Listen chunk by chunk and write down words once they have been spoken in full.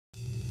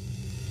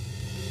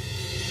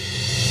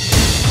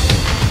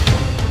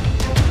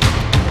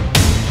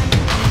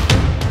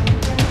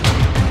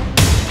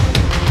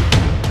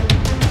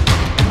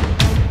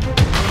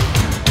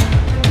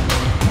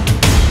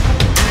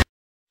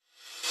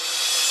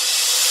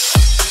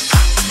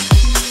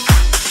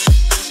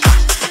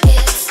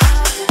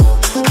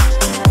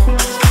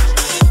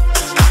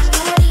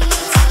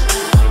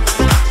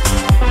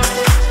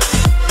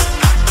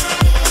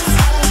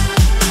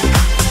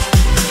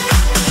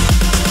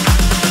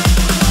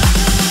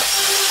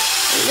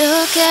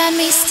Look at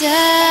me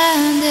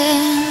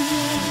standing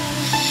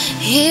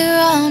here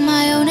on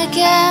my own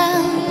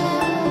again,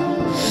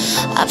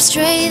 up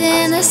straight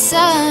in the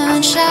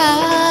sunshine.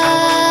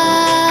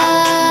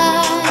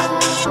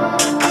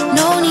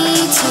 No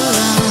need to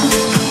run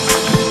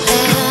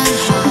and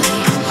hide.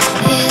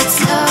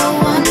 It's a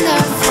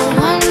wonderful,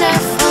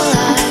 wonderful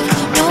life.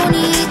 No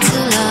need to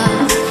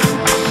love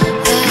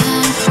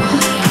and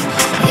cry.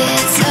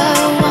 It's a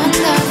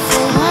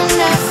wonderful,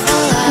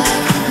 wonderful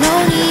life. No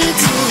need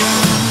to run.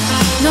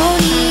 No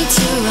need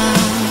to run.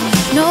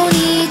 No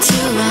need to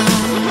run.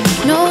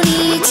 No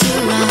need to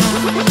run.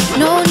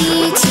 No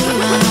need to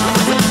run.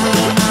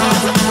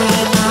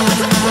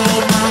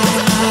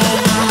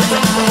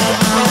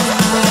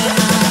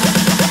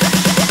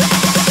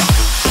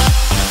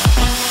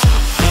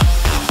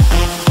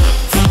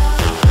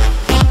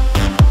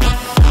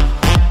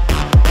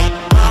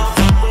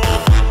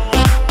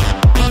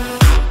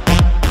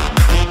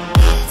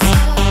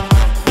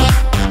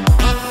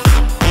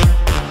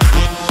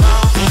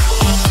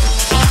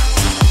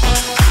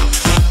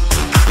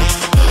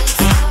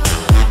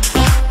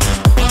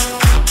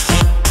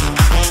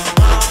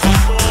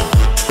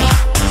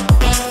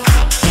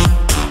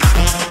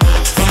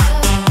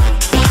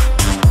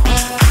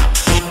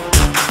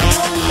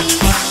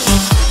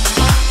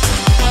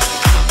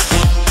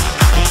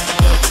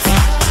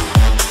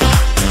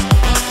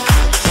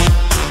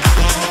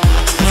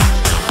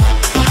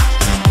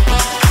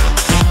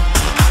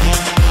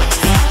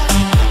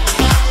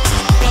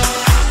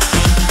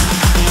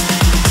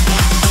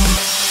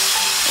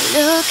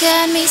 Look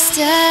at me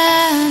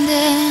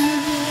standing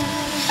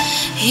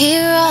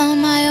here on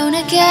my own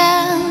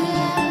again,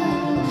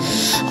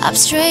 up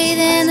straight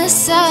in the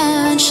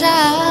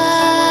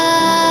sunshine.